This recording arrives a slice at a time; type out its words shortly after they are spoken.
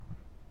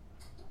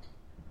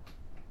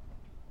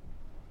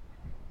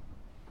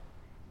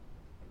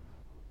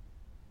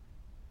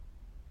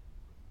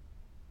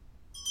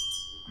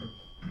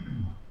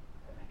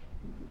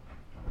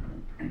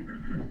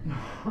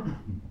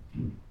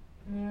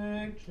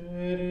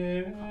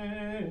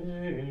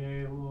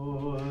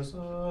Deus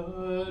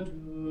aduvat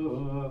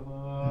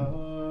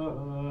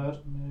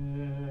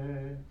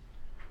me,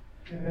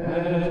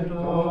 et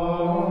Dominus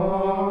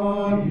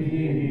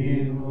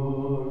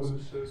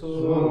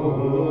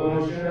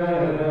succedores,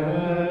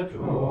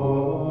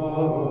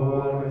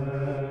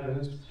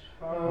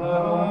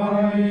 Amen.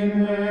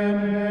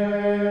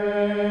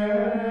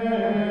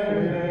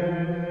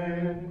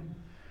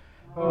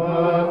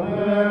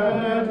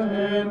 Avet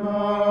in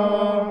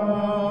mana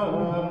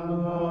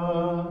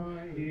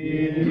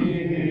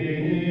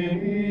inimicis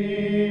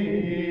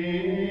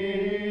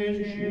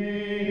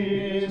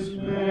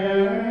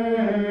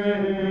meis,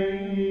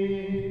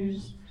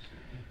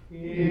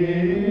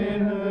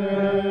 in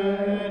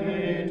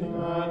veritate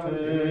tua,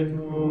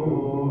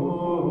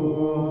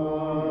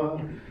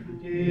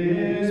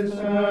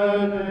 dispede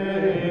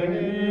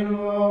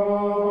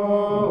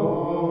nos,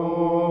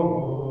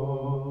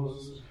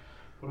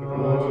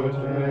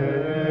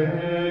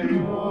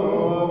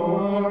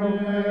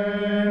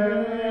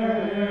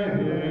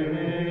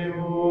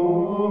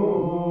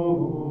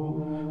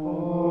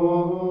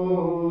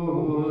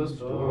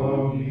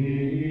 Domine.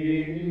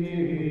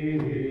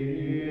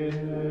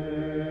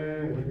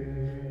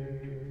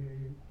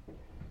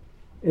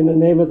 In the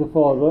name of the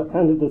Father,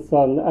 and of the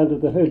Son, and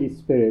of the Holy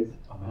Spirit.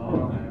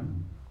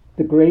 Amen.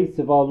 The grace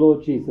of our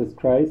Lord Jesus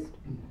Christ,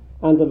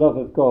 and the love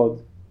of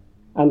God,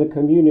 and the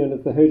communion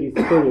of the Holy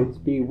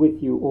Spirit be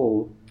with you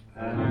all.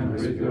 And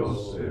with your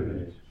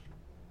spirit.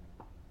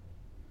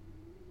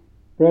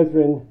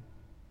 Brethren,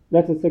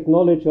 let us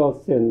acknowledge our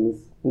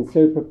sins, and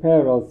so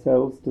prepare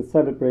ourselves to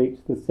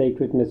celebrate the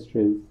sacred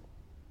mysteries.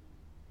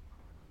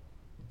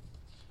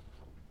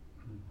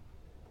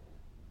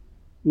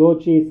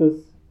 Lord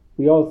Jesus,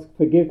 we ask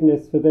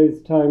forgiveness for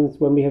those times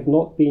when we have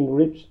not been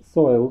rich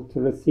soil to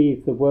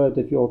receive the word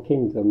of your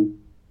kingdom.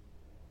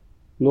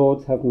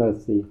 Lord, have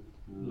mercy.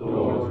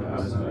 Lord,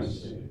 have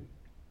mercy.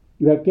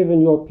 You have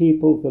given your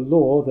people the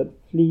law that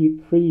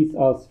frees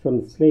us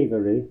from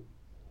slavery.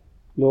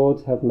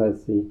 Lord, have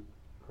mercy.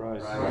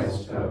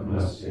 Christ, have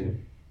mercy.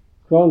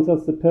 Grant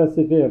us the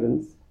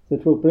perseverance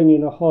that will bring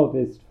in a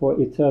harvest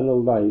for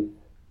eternal life.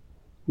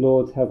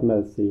 Lord, have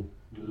mercy.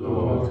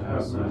 Lord,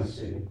 have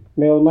mercy.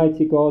 May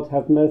Almighty God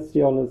have mercy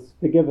on us,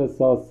 forgive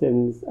us our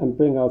sins, and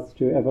bring us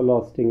to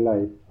everlasting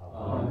life.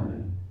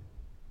 Amen.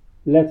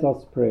 Let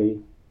us pray.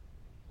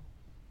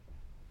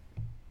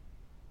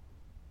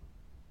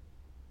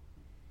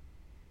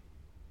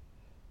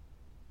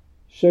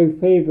 Show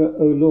favour,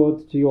 O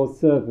Lord, to your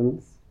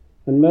servants,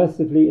 and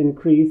mercifully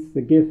increase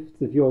the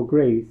gifts of your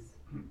grace,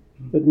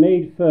 that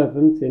made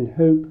fervent in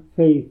hope,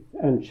 faith,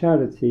 and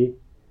charity,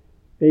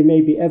 they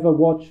may be ever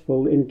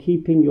watchful in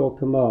keeping your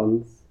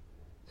commands,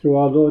 through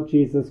our Lord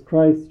Jesus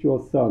Christ, your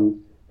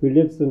Son, who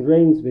lives and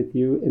reigns with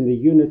you in the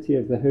unity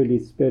of the Holy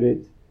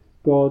Spirit,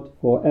 God,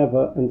 for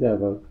ever and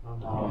ever.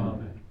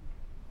 Amen.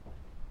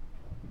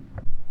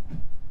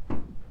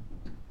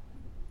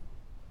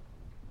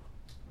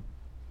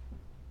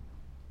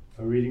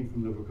 A reading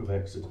from the book of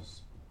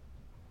Exodus.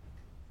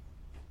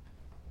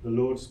 The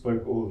Lord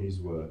spoke all these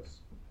words.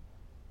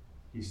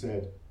 He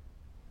said,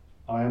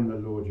 I am the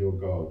Lord your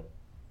God,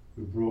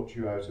 who brought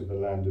you out of the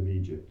land of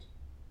Egypt,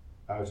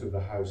 out of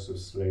the house of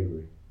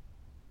slavery.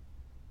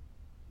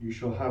 You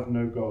shall have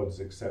no gods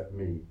except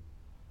me.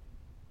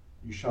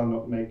 You shall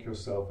not make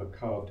yourself a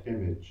carved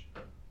image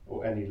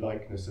or any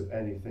likeness of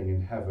anything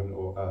in heaven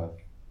or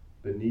earth,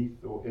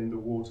 beneath or in the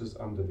waters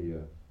under the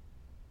earth.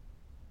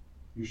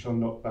 You shall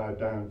not bow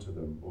down to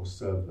them or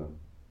serve them.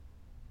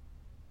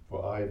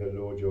 For I, the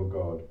Lord your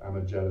God, am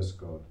a jealous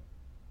God,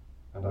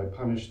 and I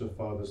punish the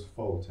father's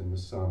fault in the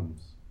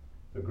sons,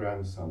 the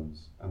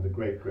grandsons, and the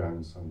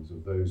great-grandsons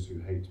of those who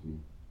hate me.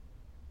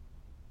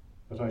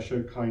 But I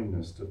show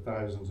kindness to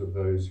thousands of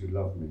those who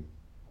love me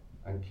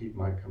and keep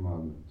my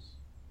commandments.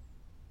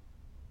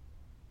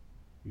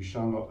 You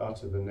shall not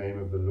utter the name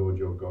of the Lord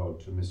your God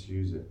to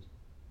misuse it,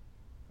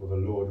 for the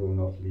Lord will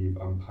not leave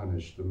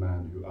unpunished the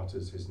man who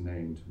utters his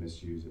name to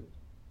misuse it.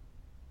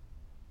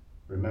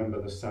 Remember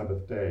the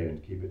Sabbath day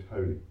and keep it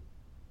holy.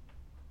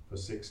 For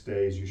 6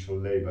 days you shall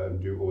labor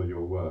and do all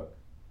your work,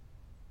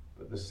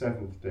 but the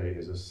 7th day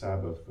is a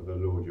Sabbath for the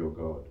Lord your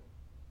God.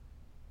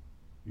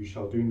 You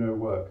shall do no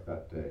work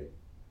that day,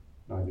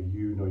 neither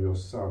you nor your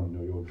son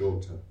nor your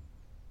daughter,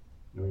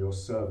 nor your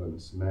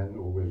servants, men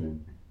or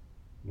women,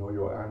 nor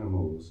your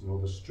animals, nor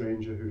the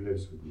stranger who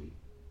lives with you.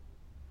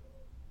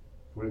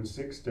 For in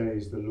 6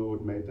 days the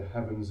Lord made the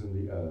heavens and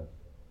the earth,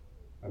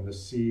 and the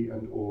sea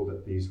and all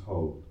that these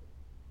hold.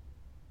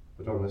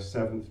 But on the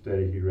 7th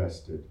day he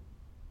rested.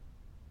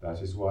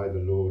 That is why the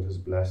Lord has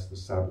blessed the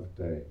Sabbath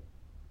day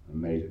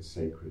and made it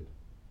sacred.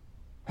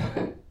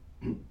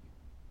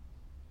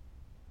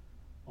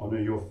 Honor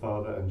your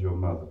father and your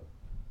mother,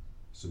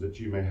 so that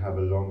you may have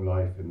a long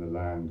life in the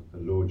land the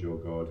Lord your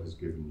God has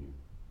given you.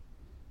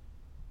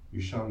 You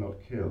shall not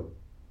kill.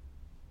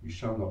 You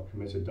shall not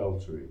commit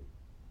adultery.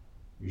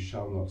 You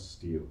shall not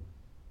steal.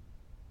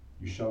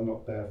 You shall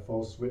not bear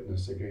false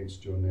witness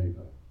against your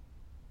neighbor.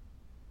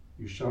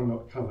 You shall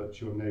not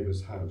covet your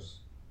neighbor's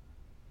house.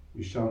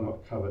 You shall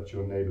not covet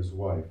your neighbour's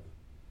wife,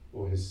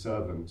 or his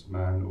servant,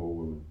 man or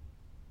woman,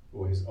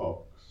 or his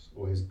ox,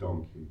 or his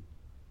donkey,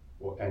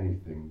 or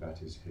anything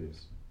that is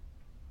his.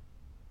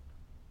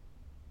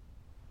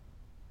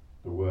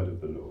 The word of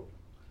the Lord.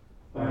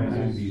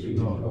 Thanks be to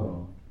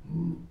God.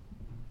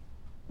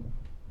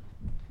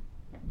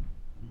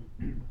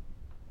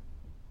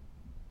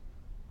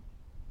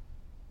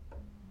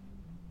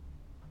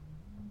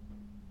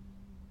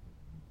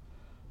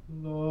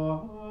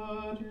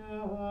 Lord, you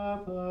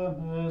have the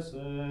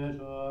message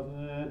of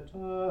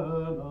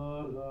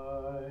eternal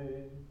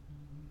life.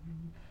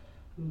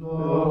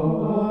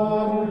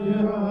 Lord,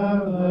 you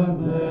have the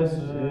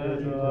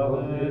message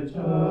of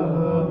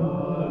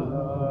eternal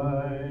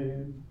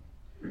life.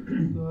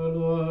 The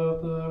law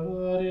of the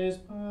Lord is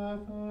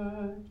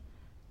perfect,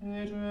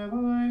 it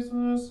revives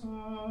the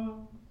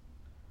soul.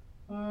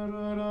 The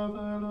rule of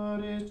the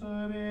Lord is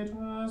to be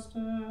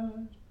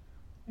trusted,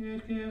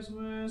 it gives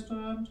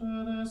wisdom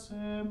to the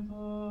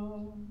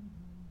simple.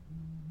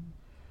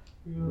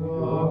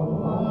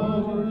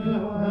 Lord, you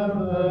have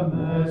the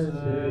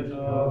message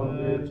of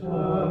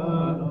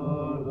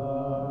eternal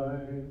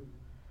life.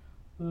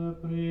 The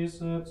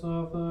precepts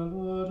of the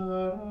Lord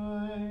are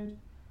right,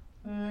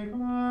 they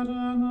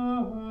gladden the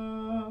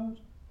heart.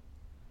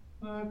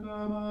 The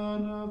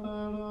command of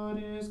the Lord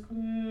is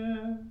clear,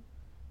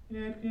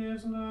 it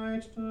gives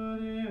light to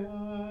the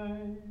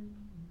eye.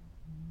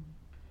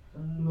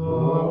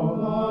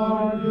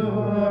 Lord, you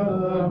have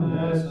the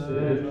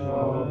message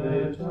of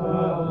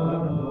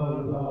eternal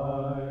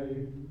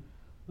life.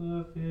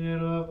 The fear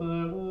of the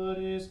Lord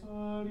is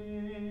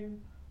holy,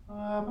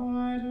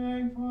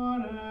 abiding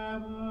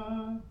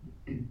forever.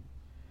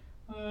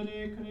 The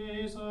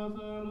decrees of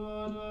the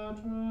Lord are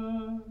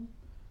true,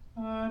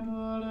 and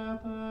all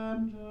of them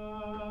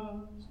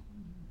just.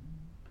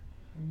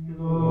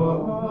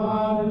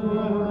 Lord, you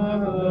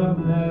have the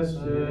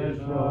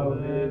message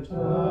of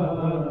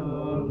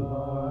eternal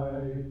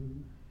life.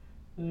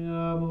 They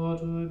are more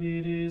to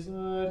be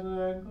desired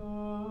than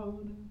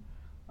gold,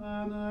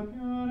 and the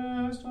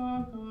purest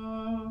of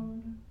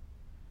gold,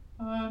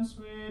 and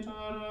sweeter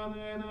are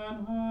they than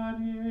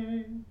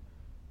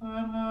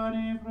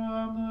honey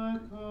from the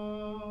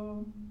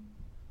comb.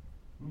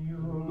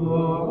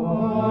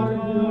 Lord,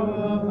 you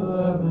have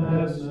the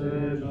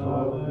message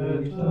of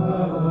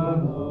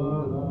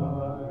eternal life.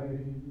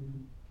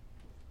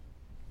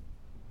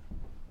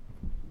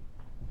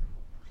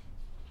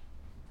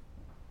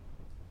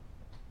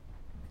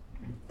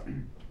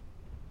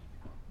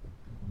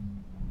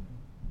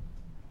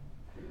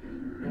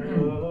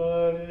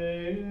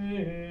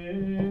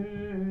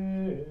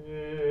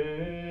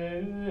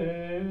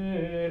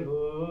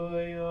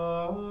 Alleluia.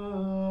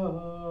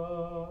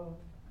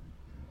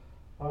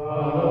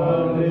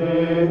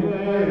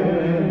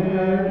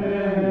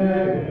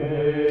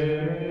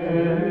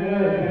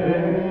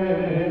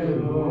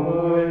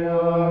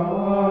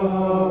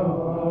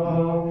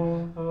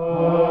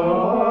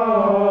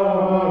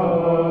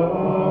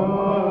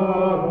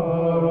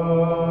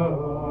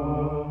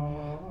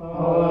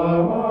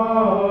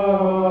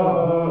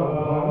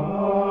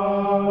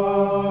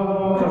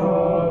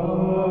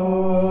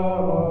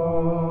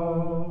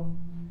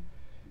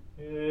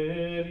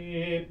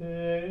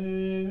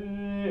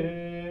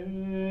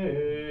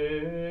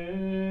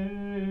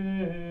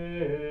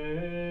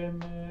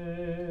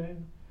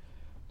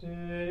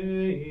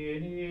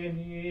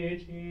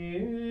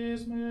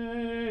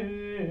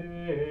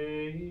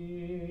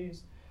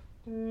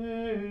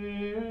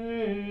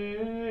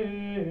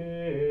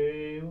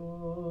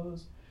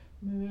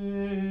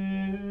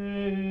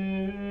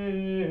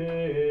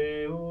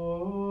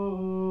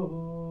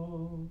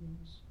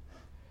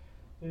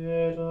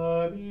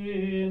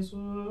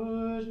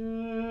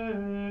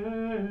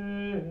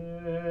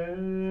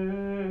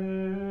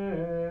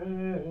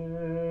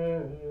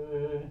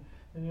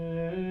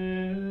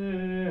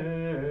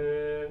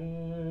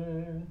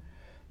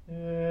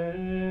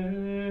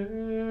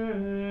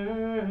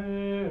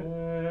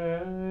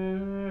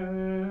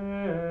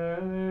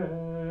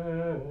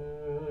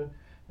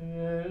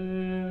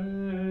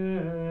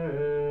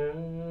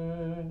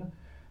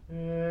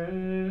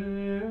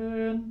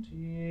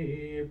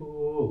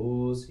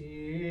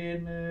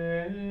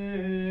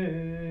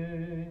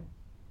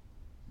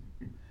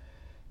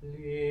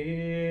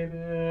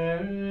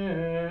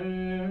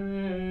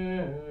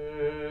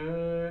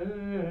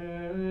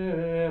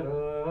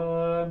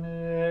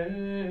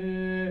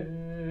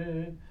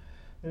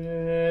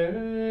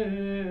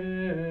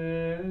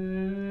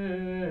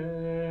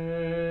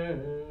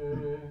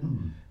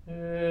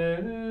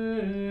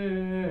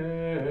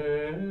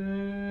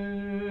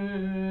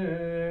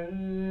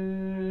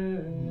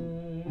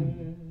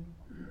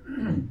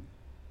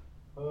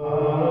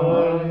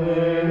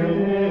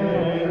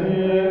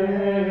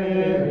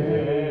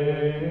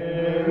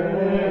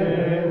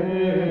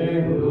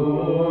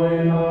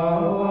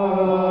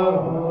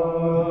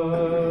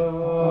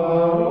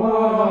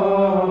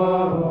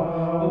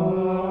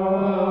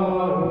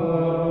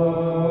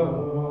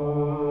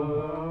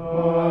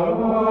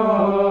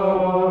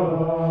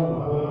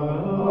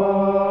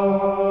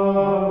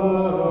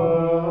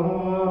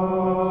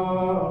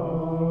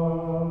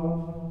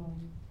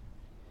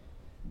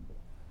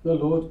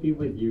 Lord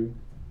be with you.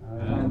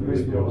 And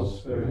with your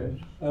spirit.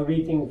 A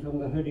reading from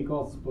the Holy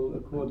Gospel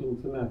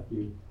according to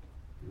Matthew.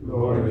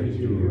 Glory to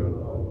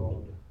you, O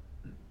Lord.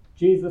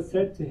 Jesus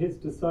said to his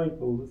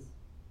disciples,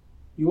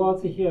 "You are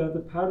to hear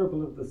the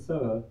parable of the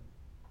sower.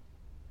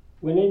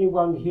 When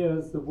anyone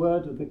hears the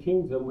word of the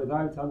kingdom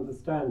without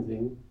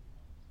understanding,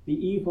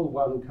 the evil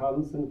one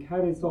comes and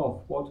carries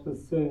off what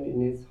was sown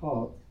in his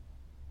heart.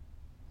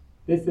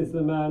 This is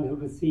the man who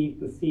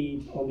received the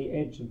seed on the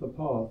edge of the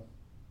path.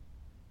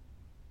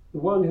 The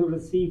one who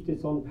received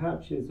it on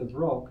patches of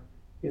rock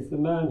is the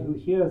man who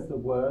hears the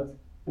word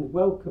and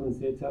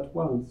welcomes it at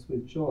once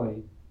with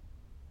joy.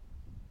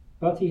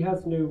 But he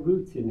has no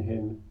root in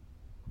him.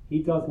 He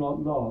does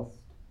not last.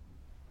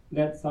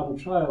 Let some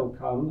trial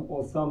come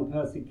or some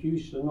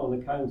persecution on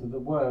account of the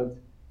word,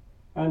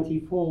 and he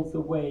falls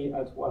away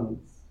at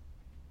once.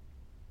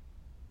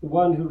 The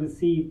one who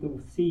received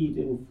the seed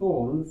in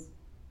thorns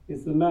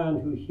is the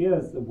man who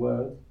hears the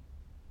word,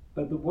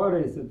 but the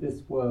worries of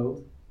this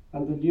world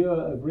and the lure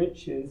of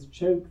riches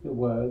choke the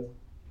word,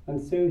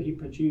 and so he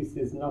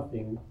produces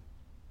nothing.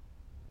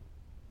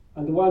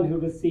 And the one who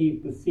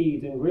received the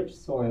seed in rich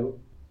soil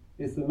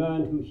is the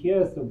man who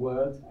hears the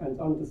word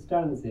and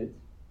understands it.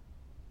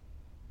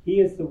 He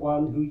is the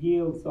one who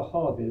yields a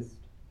harvest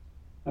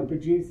and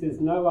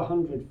produces now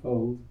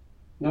 100-fold,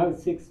 now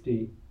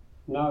 60,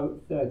 now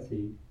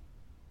 30.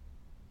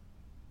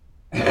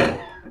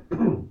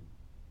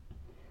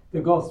 The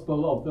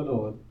Gospel of the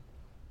Lord.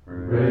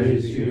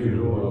 Praise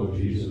you, Lord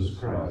Jesus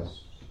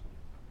Christ.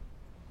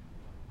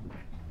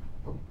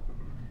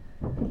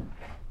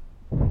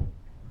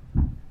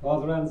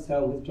 Father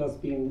Anselm has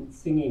just been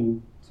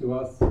singing to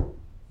us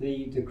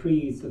the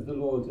decrees of the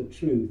Lord are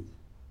truth,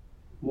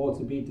 more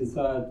to be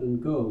desired than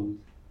gold,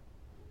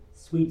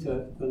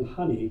 sweeter than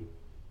honey.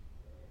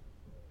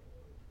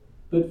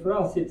 But for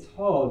us it's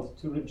hard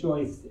to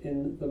rejoice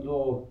in the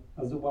law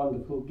as a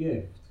wonderful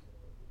gift.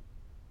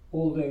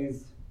 All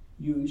those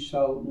 "you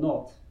shall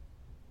not,"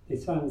 they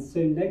sound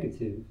so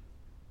negative.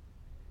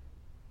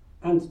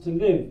 And to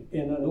live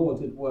in an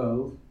ordered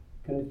world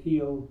can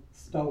feel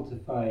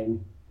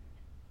stultifying,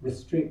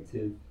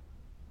 restrictive.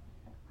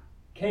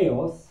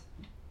 Chaos,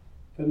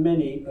 for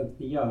many of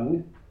the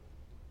young,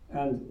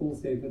 and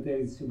also for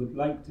those who would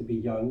like to be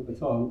young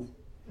but aren't,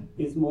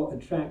 is more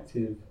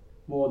attractive,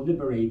 more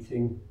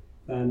liberating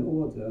than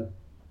order.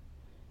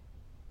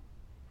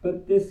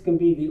 But this can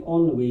be the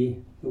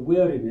ennui, the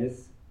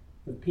weariness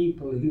of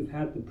people who've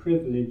had the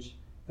privilege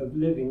of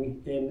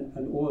living in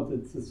an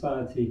ordered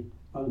society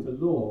under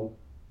law.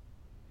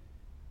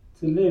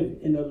 To live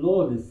in a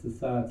lawless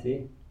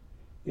society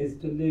is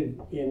to live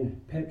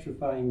in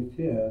petrifying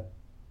fear.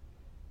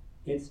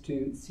 It's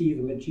to see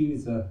the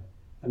Medusa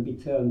and be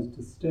turned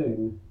to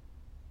stone.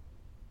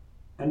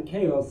 And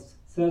chaos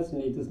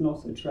certainly does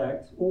not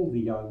attract all the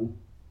young.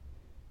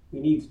 We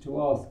need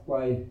to ask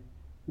why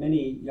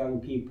many young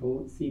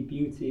people see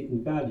beauty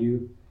and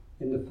value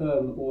in the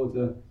firm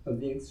order of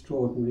the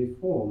extraordinary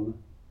form.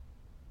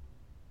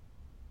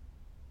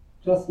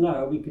 Just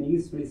now we can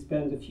usefully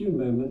spend a few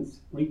moments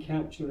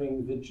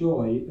recapturing the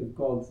joy of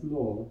God's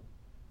law.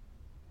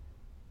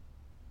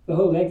 The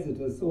whole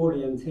Exodus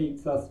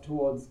orientates us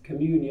towards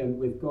communion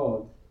with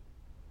God.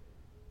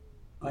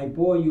 I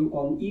bore you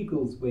on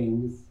eagle's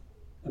wings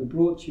and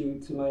brought you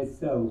to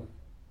myself.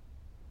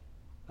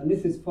 And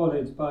this is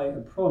followed by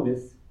a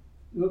promise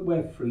that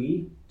we're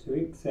free to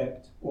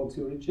accept or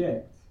to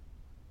reject.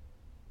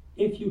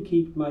 If you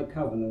keep my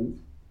covenant,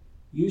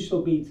 you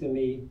shall be to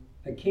me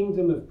a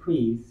kingdom of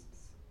priests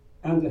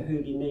and a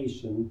holy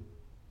nation.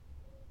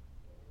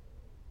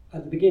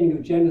 At the beginning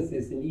of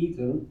Genesis in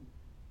Eden,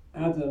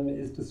 Adam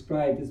is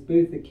described as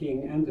both a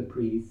king and a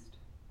priest,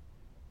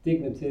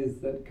 dignities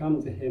that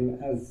come to him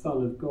as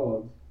Son of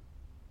God.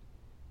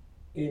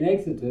 In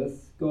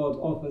Exodus, God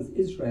offers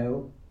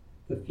Israel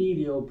the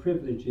filial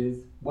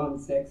privileges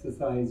once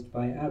exercised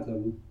by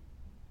Adam.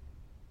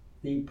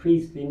 The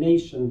priestly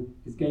nation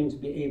is going to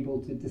be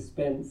able to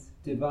dispense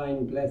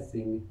divine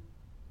blessing,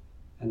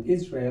 and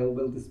Israel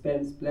will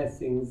dispense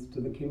blessings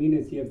to the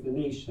community of the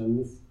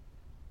nations,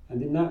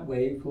 and in that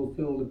way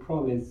fulfill the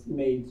promise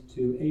made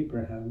to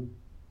Abraham.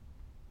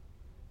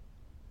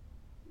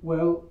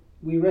 Well,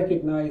 we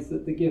recognize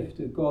that the gift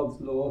of God's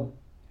law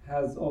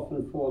has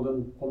often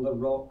fallen on the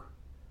rock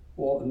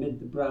or amid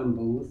the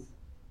brambles,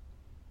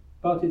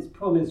 but its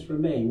promise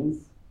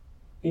remains,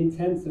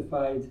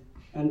 intensified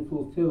and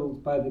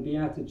fulfilled by the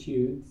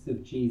Beatitudes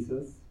of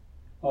Jesus,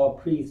 our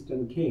priest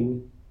and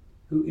king,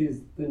 who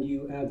is the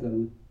new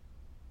Adam.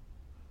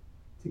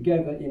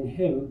 Together in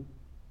him,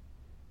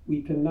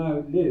 we can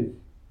now live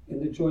in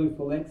the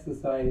joyful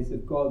exercise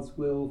of God's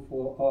will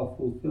for our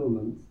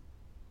fulfillment,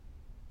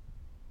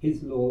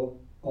 his law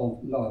of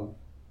love.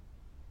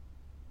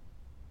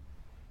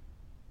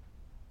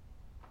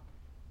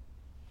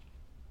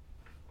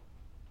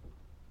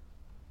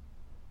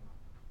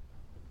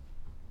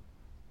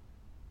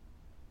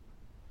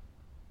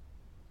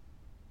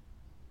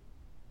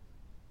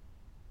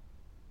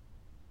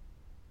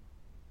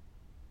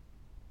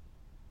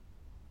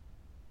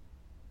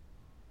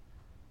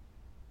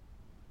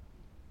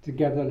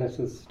 Together let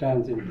us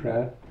stand in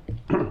prayer.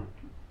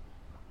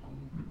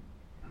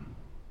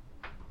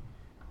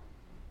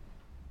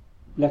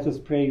 Let us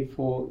pray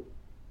for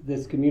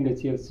this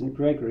community of St.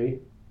 Gregory,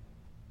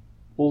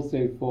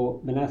 also for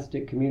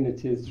monastic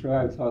communities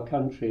throughout our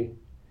country,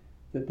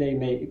 that they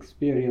may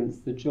experience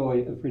the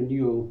joy of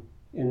renewal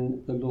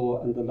in the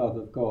law and the love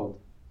of God.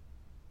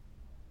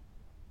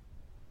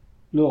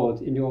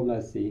 Lord, in your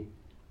mercy,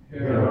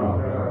 hear our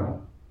prayer.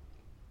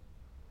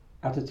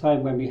 At a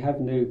time when we have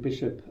no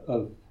bishop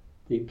of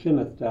the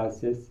Plymouth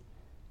diocese,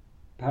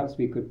 perhaps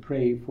we could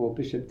pray for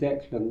Bishop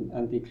Declan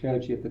and the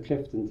clergy of the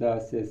Clifton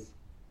diocese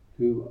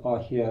who are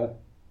here,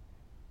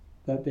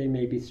 that they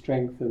may be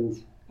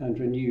strengthened and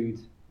renewed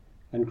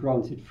and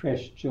granted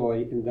fresh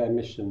joy in their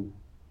mission.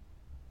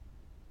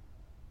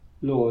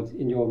 Lord,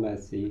 in your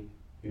mercy,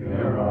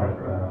 hear our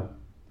prayer.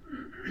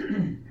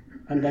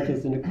 And let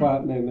us in a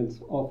quiet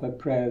moment offer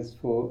prayers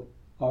for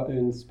our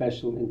own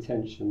special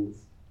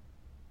intentions.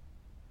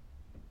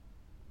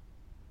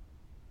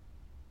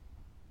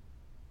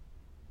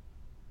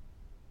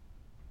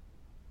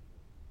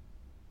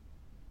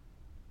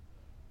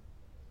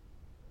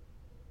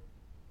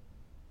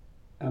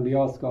 And we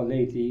ask Our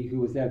Lady, who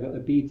was ever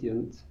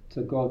obedient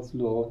to God's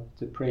law,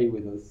 to pray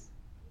with us.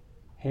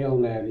 Hail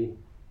Mary,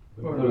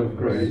 Full of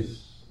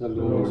grace, the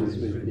Lord is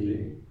with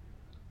thee.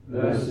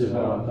 Blessed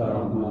art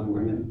thou among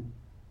women,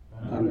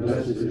 and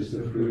blessed is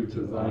the fruit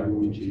of thy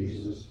womb,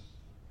 Jesus.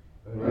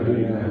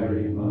 Holy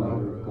Mary,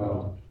 Mother of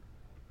God,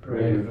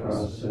 pray for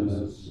us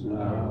sinners,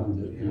 now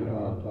and at the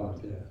hour of our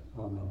death.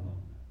 Amen.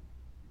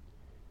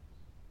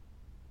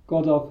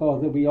 God our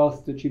Father, we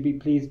ask that you be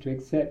pleased to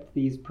accept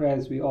these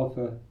prayers we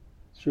offer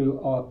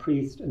through our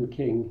priest and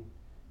King,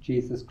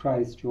 Jesus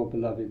Christ, your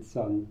beloved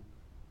Son.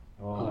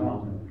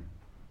 Amen.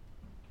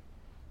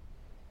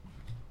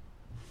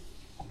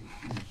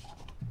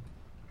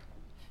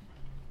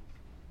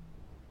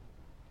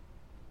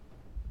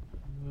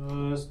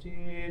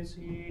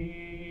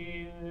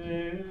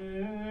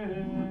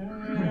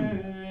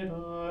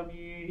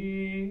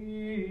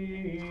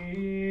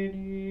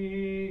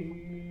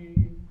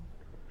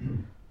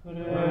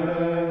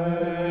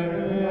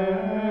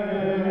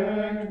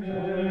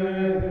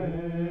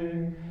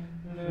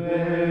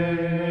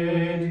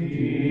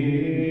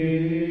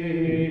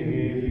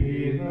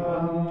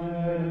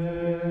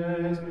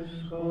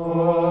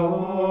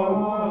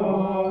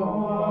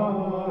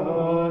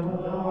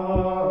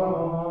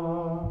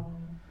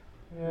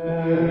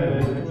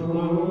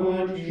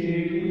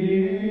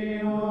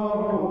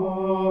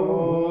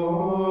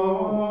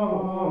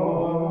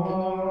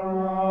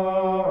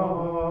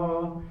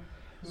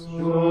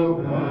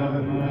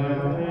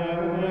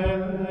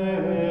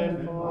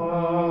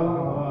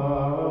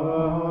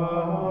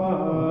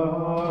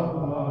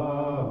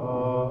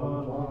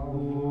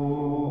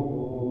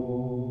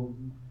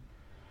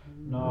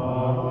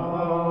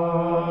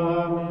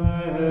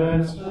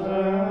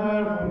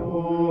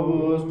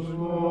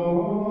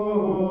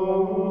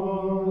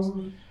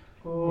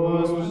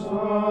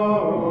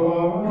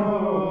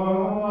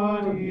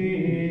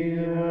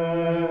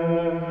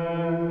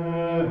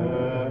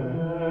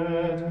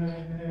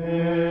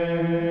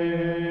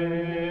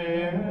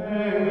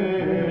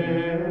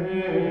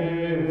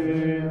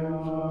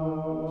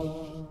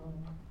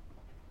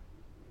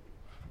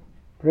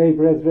 Pray,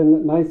 brethren,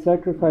 that my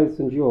sacrifice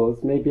and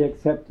yours may be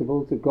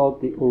acceptable to God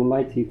the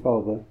Almighty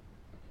Father.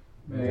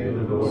 May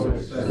the Lord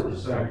accept the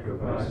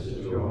sacrifices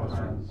of your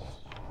hands,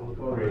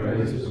 for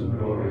praise and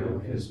glory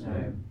of his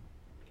name,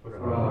 for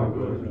our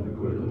good and the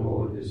good of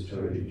all his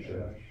holy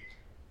church.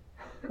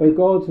 O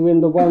God, who in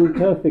the one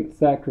perfect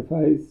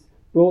sacrifice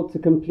brought to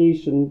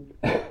completion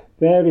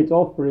varied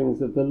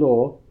offerings of the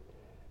law,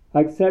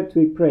 accept,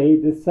 we pray,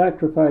 this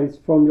sacrifice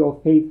from your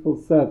faithful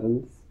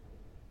servants,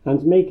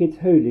 and make it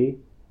holy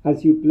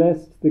as you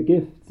blessed the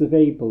gifts of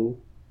Abel,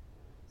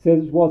 so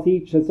that what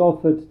each has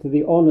offered to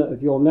the honour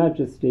of your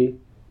majesty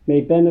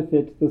may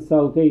benefit the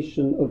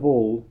salvation of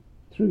all,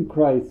 through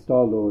Christ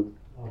our Lord.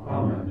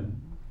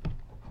 Amen.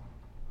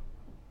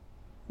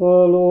 The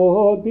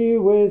Lord be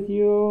with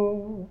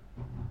you.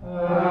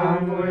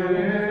 And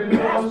with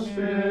your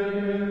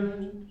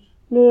spirit,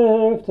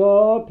 Lift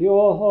up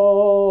your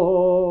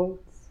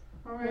hearts.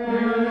 we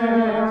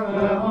lift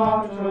them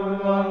up to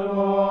the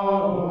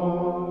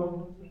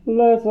Lord.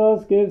 Let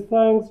us give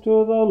thanks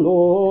to the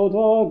Lord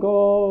our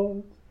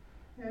God.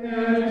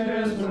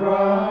 It is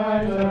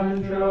right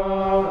and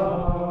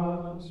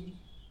just.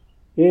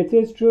 It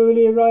is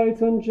truly right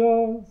and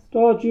just,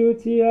 our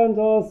duty and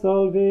our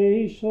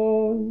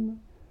salvation,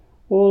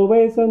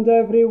 always and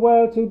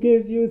everywhere to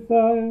give you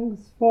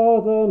thanks,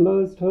 Father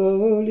most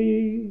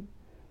holy,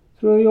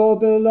 through your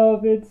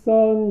beloved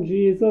Son,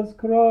 Jesus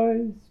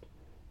Christ,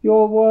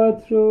 your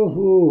word through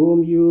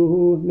whom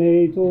you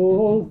made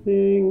all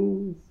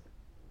things,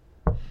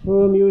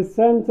 whom you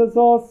sent as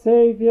our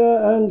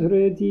Saviour and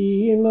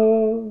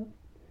Redeemer,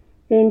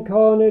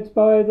 incarnate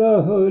by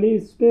the Holy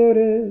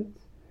Spirit,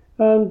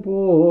 and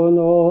born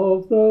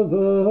of the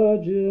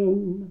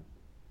Virgin,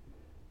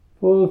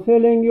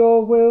 fulfilling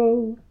your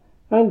will,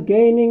 and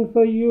gaining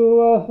for you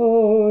a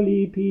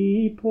holy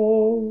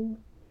people,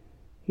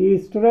 he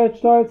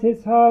stretched out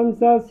his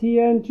hands as he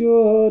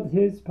endured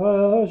his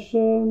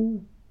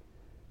passion,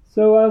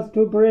 so as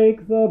to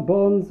break the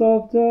bonds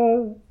of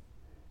death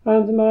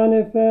and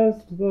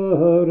manifest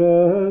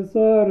the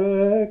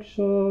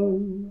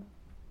resurrection.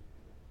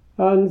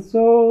 And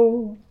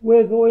so,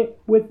 with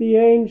the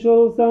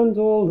angels and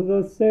all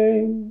the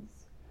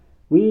saints,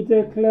 we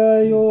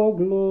declare your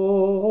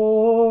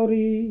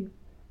glory,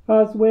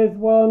 as with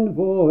one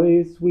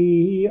voice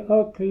we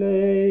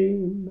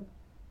acclaim.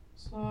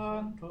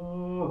 Sanctus,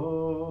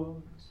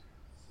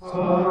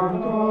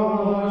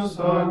 Sanctus,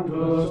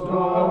 Sanctus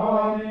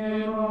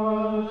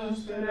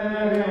Dominus,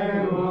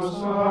 Deus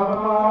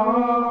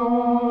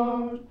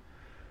Sabaoth,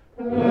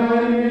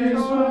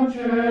 Plenius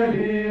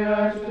Celi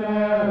et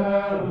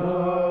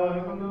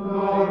terra,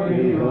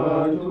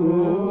 gloria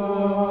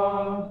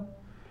tua,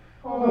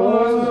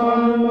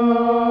 Hosanna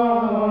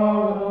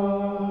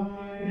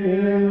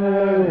in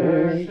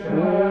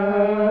excelsis,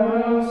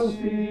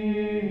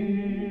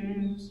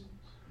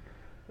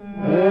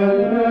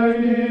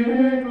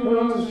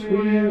 benedictus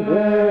qui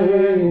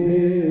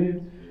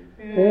venit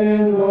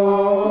in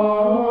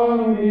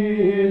nomine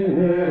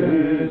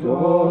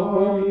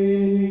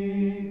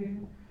Domini,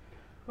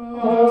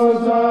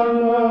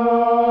 Hosanna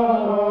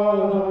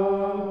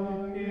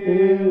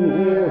in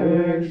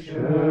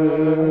excelsis.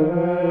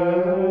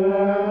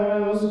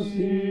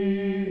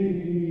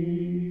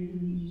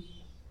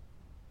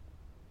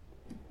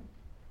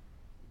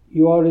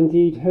 You are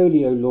indeed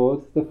holy, O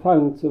Lord, the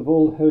fount of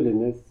all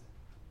holiness.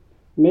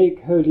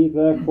 Make holy,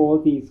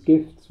 therefore, these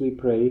gifts, we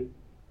pray,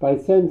 by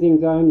sending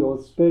down your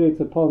Spirit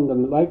upon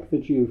them like the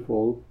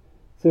dewfall,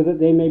 so that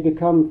they may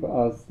become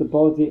for us the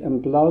body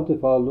and blood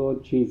of our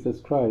Lord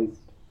Jesus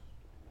Christ.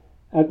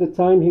 At the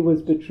time he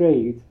was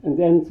betrayed and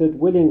entered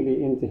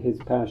willingly into his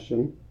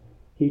passion,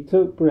 he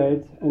took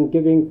bread and,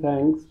 giving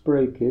thanks,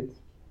 broke it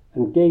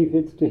and gave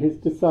it to his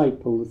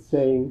disciples,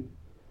 saying,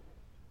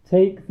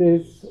 "Take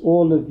this,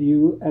 all of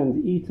you,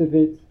 and eat of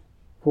it,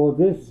 for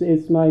this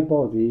is my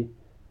body,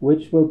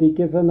 which will be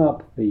given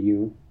up for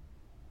you."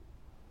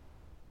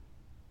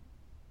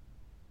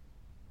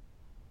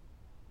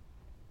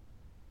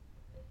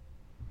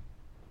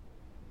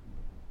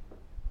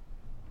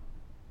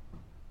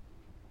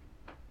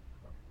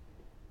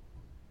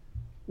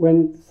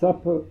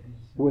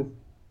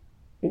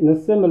 In a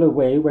similar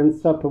way, when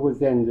supper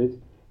was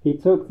ended, he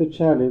took the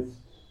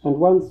chalice, and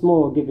once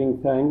more giving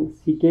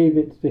thanks, he gave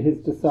it to his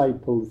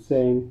disciples,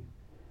 saying,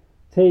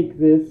 "Take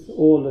this,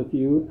 all of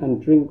you,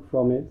 and drink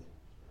from it,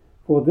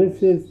 for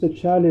this is the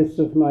chalice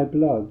of my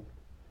blood,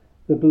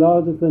 the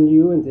blood of the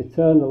new and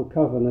eternal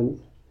covenant,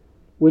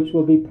 which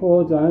will be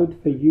poured out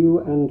for you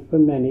and for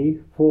many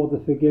for the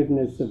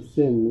forgiveness of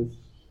sins.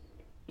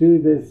 Do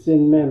this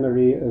in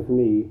memory of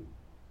me."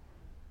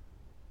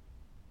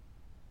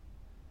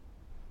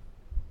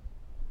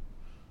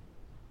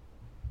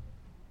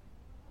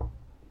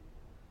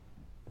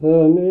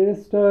 The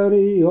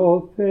mystery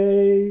of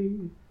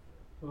faith.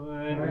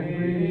 When we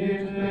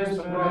eat this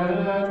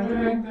bread and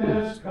drink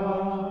this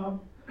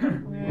cup,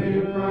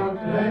 we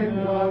proclaim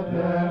your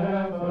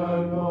death,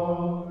 O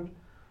Lord,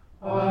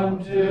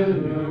 until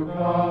you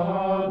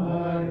come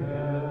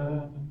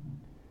again.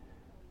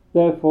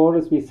 Therefore,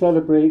 as we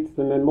celebrate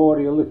the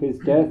memorial of his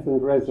death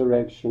and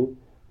resurrection,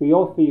 we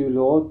offer you,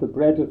 Lord, the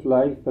bread of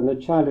life and the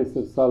chalice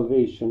of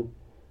salvation,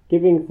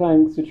 giving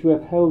thanks that you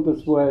have held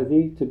us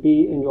worthy to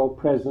be in your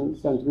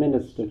presence and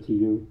minister to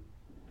you.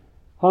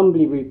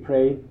 Humbly we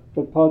pray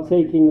that,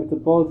 partaking of the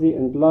body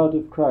and blood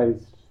of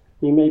Christ,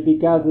 we may be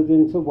gathered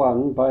into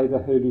one by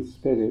the Holy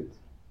Spirit.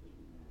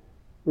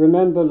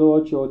 Remember,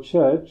 Lord, your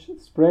church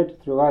spread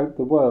throughout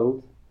the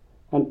world,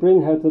 and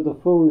bring her to the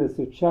fullness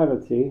of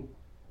charity,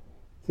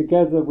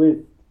 together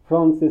with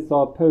Francis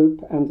our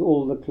Pope and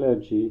all the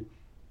clergy.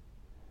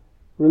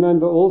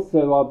 Remember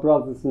also our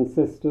brothers and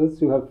sisters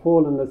who have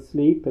fallen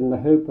asleep in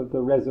the hope of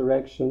the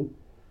resurrection,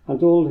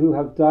 and all who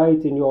have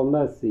died in your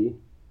mercy.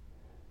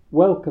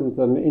 Welcome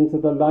them into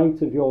the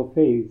light of your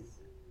face.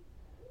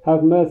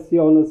 Have mercy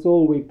on us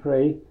all, we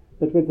pray,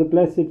 that with the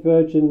Blessed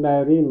Virgin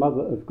Mary,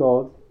 Mother of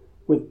God,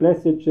 with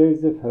blessed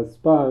Joseph, her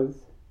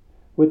spouse,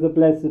 with the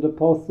blessed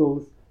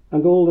apostles,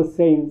 and all the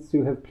saints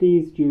who have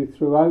pleased you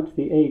throughout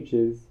the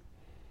ages,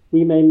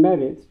 we may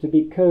merit to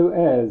be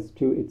co-heirs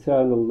to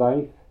eternal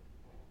life,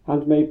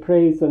 and may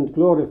praise and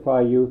glorify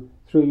you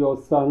through your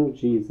Son,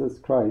 Jesus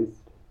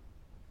Christ.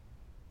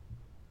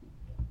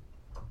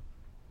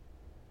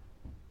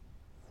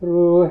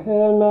 Through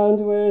him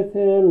and with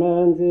him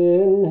and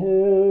in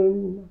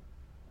him,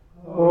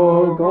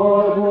 O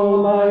God,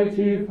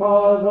 Almighty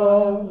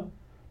Father,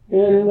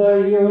 in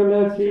the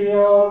unity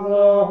of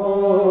the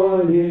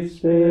Holy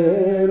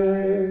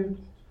Spirit,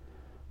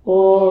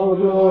 all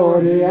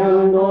glory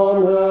and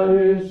honor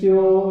is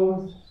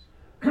yours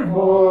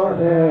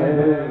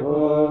forever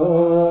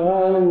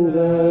and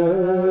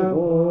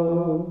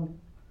ever.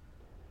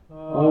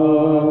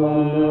 Amen.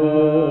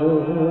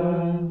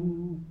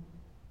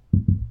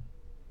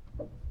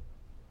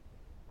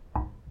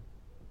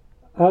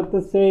 At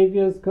the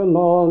Saviour's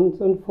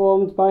command and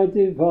formed by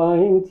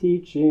divine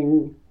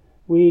teaching,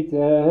 we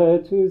dare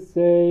to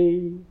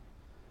say,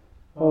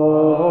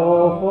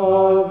 Our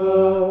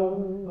Father,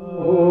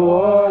 who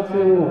art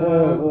in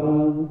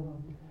heaven,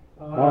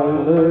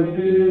 hallowed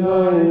be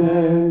thy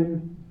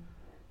name.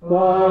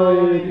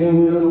 Thy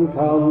kingdom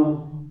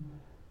come,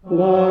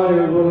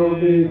 thy will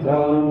be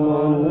done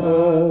on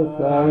earth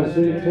as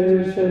it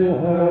is in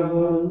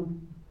heaven.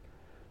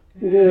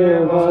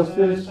 Give us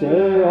this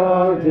day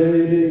our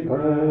daily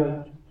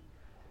bread,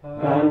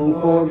 and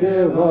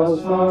forgive us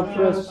our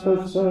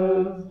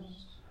trespasses,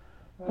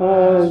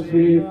 as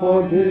we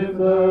forgive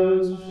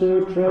those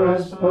who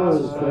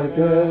trespass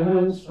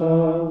against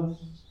us.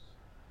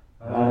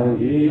 And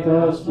lead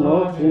us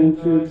not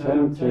into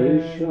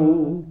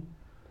temptation,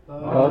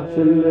 but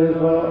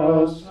deliver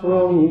us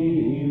from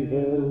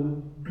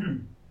evil.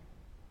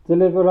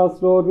 Deliver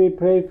us, Lord, we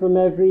pray, from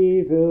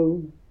every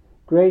evil.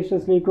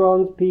 Graciously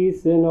grant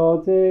peace in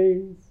our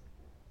days,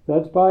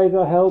 that by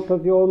the help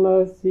of your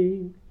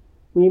mercy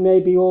we may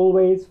be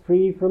always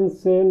free from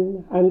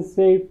sin and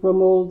safe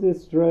from all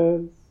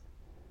distress,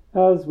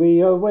 as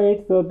we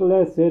await the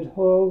blessed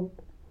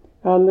hope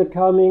and the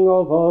coming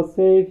of our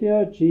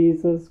Saviour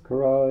Jesus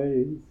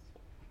Christ.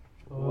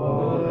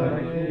 For the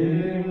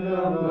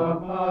kingdom, the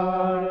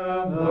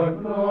power, and the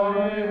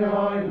glory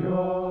are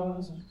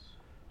yours,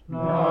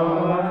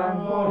 now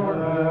and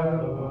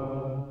forever.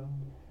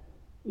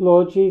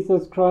 Lord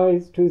Jesus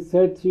Christ, who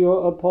said to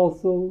your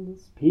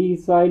apostles,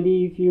 Peace I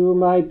leave you,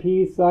 my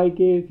peace I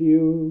give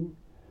you,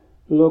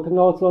 look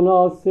not on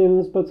our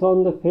sins but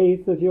on the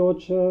faith of your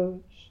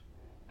church,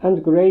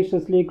 and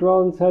graciously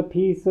grant her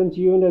peace and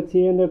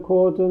unity in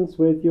accordance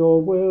with your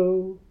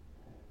will,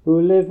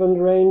 who live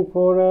and reign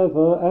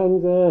forever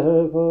and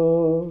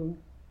ever.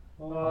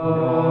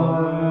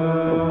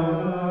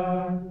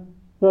 Amen.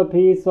 The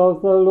peace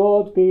of the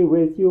Lord be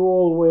with you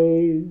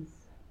always.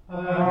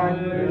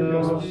 And with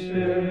your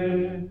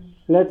spirit.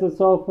 Let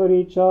us offer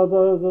each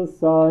other the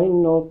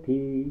sign of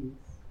peace.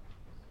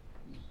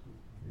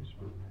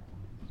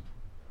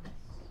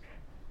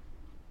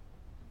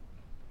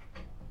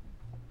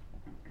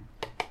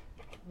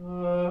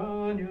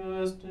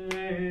 Agnus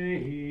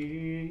Dei,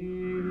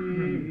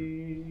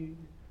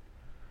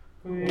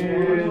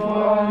 quid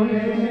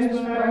omnis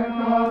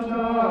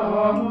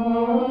peccata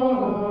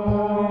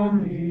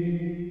mundi,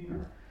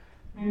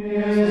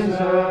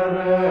 miserere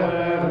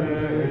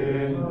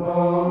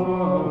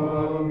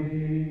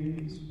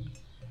nobis.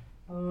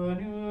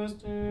 Agnus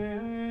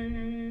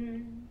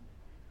Dei,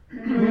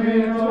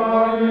 quid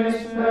omnis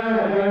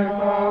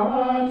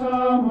peccata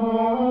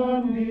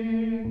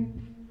mundi,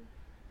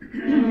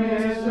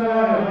 miserere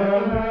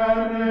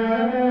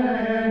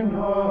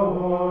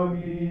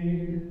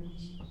nobis.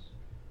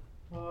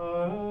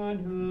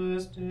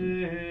 Agnus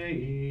Dei,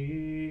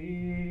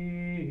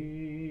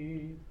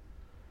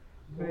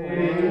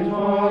 quid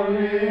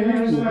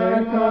omnis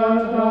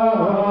peccata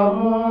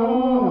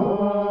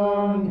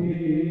mundi,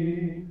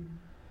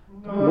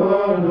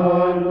 dona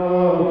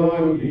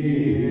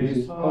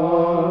nobis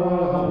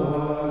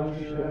pacem.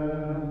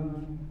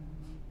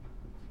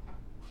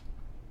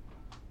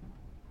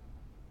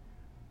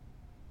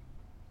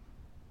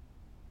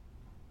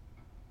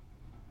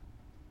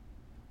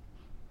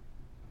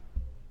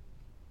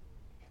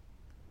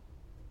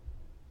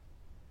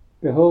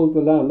 Behold the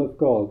Lamb of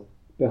God.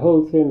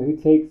 Behold him who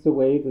takes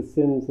away the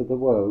sins of the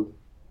world.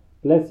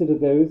 Blessed are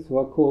those who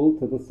are called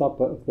to the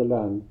supper of the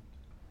Lamb.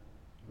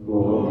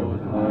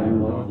 Lord, I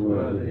am not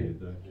worthy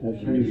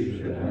that you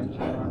should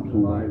enter under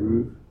my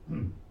roof,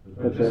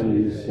 but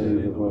only say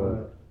the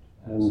word,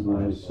 and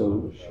my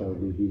soul shall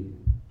be healed.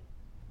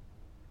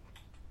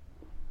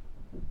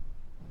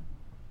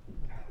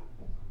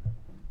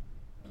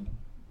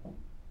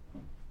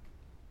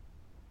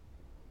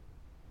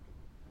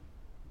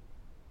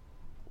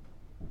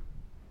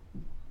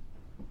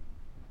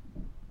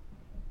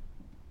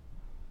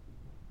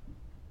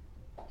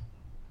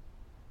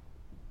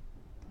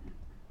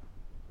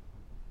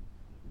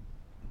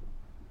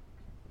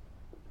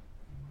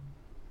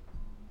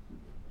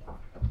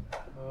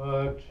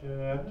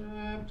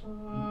 Accept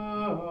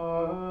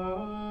our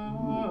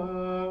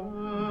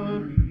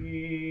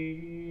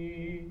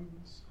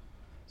peace.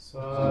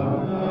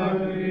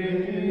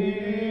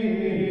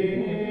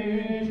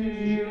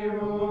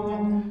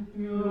 Sacrificium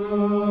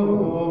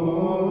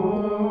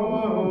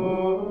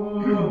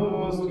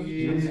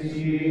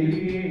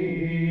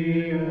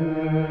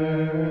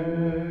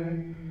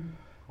justitiae,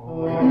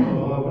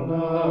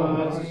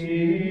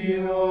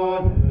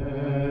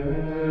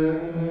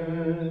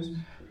 oblationes,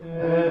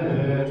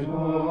 et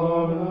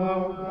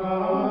holocausta,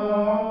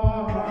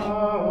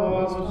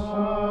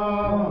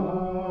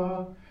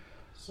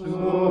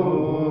 super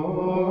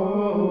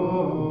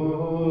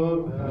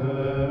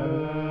altarem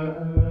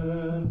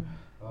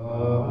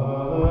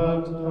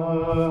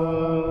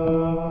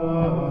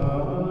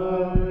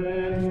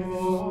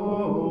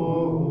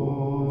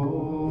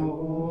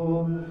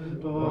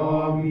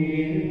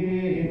Domine.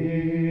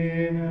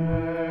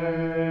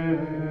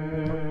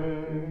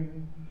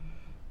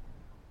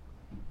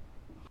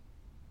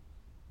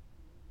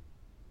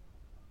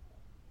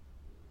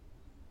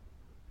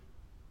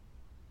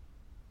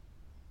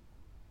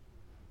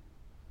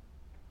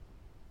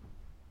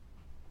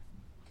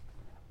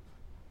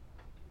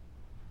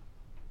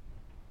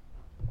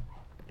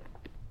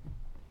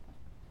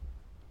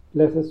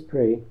 Let us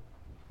pray.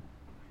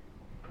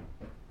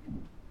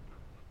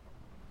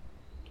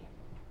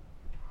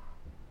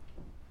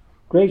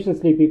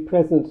 Graciously be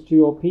present to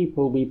your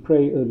people, we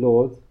pray, O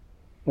Lord,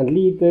 and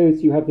lead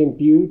those you have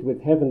imbued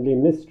with heavenly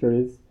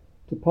mysteries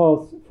to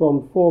pass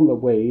from former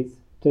ways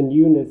to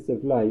newness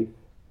of life,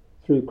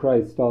 through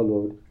Christ our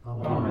Lord.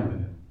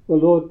 Amen. The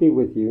Lord be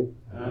with you.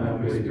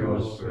 And with your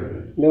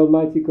spirit. May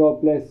Almighty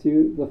God bless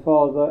you, the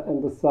Father,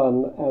 and the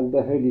Son, and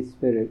the Holy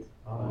Spirit.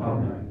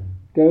 Amen.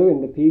 Go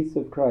in the peace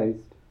of Christ.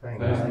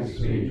 Thanks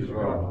be to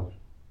God.